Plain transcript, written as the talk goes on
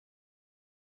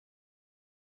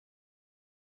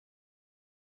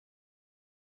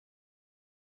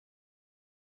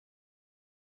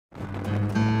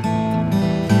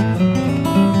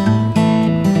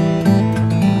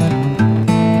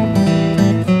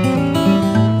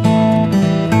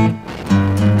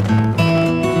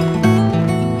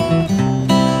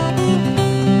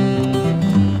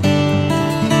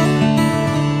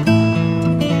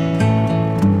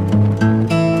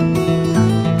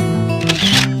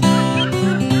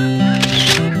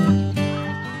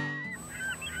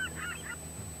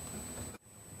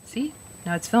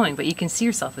Now it's filming, but you can see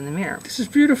yourself in the mirror. This is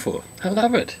beautiful. I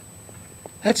love it.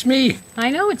 That's me. I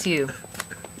know it's you.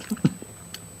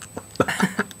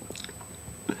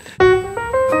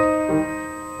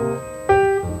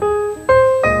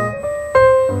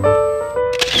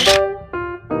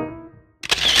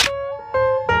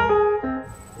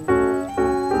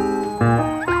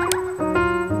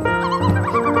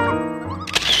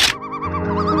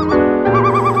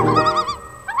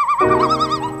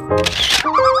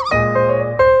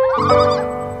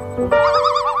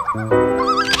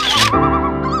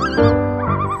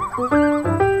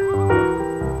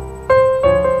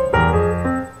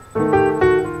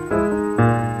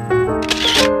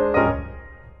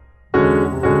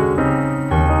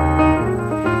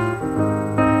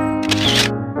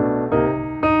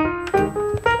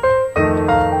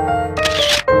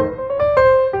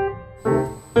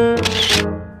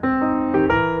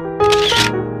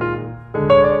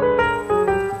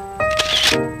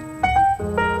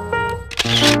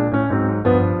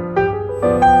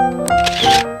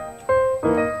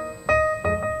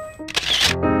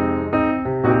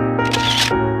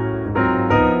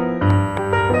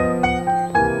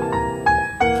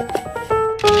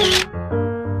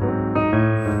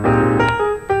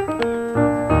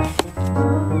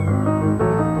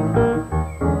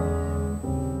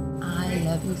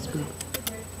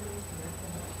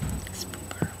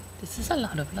 Spooper. This is a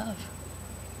lot of love.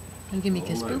 Can you give me a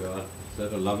kiss, Oh my Spoop? God. Is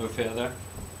that a love affair there?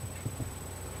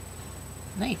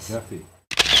 Nice. Happy.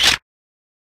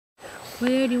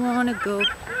 Where do you want to go?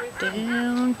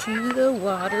 Down to the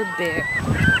water bear.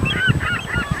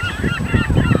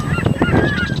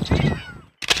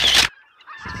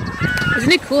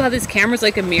 Isn't it cool how this camera's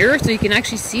like a mirror so you can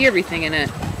actually see everything in it?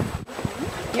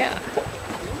 Yeah.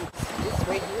 It's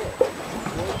right here.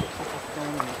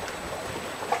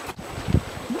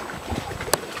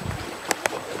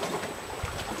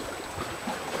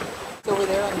 It's over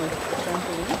there on the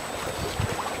trampoline.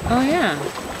 Oh yeah.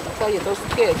 I'll tell you, those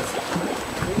kids,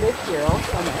 they live here all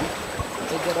summer.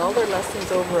 They get all their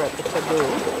lessons over at the Taboo.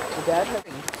 The dad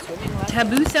having swimming lessons.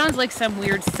 Taboo sounds like some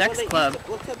weird sex club.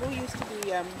 Well, Taboo used to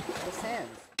be the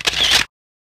Sands.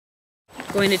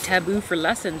 Going to Taboo for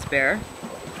lessons, Bear.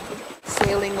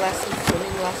 Sailing lessons,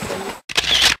 swimming lessons.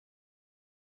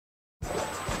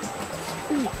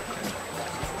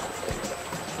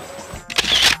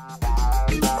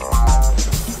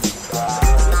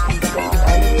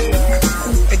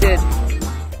 I did.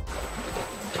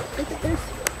 Look at this.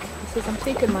 It says I'm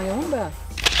taking my own bath.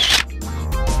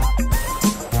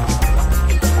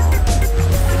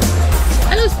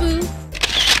 Hello, Spoon.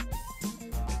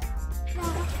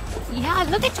 Yeah,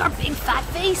 look at your big fat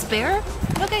face, Bear.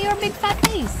 Look at your big fat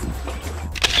face.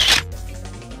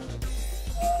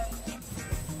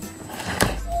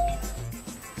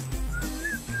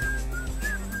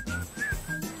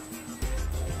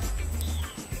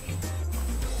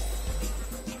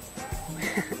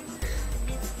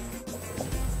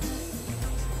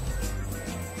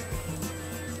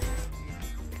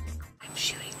 I'm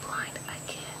shooting blind. I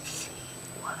can't see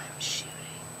what I'm shooting.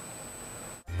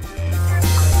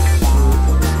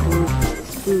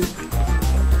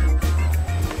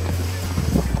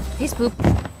 Hey, Spoop.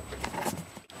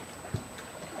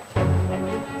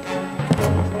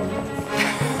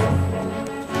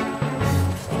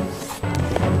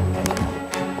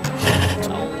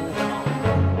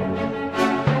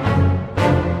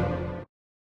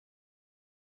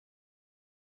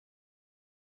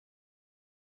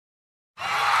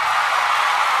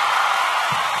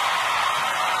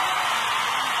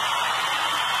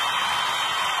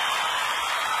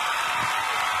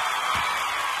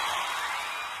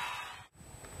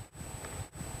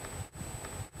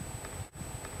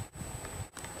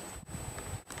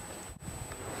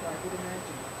 So I could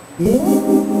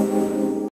imagine.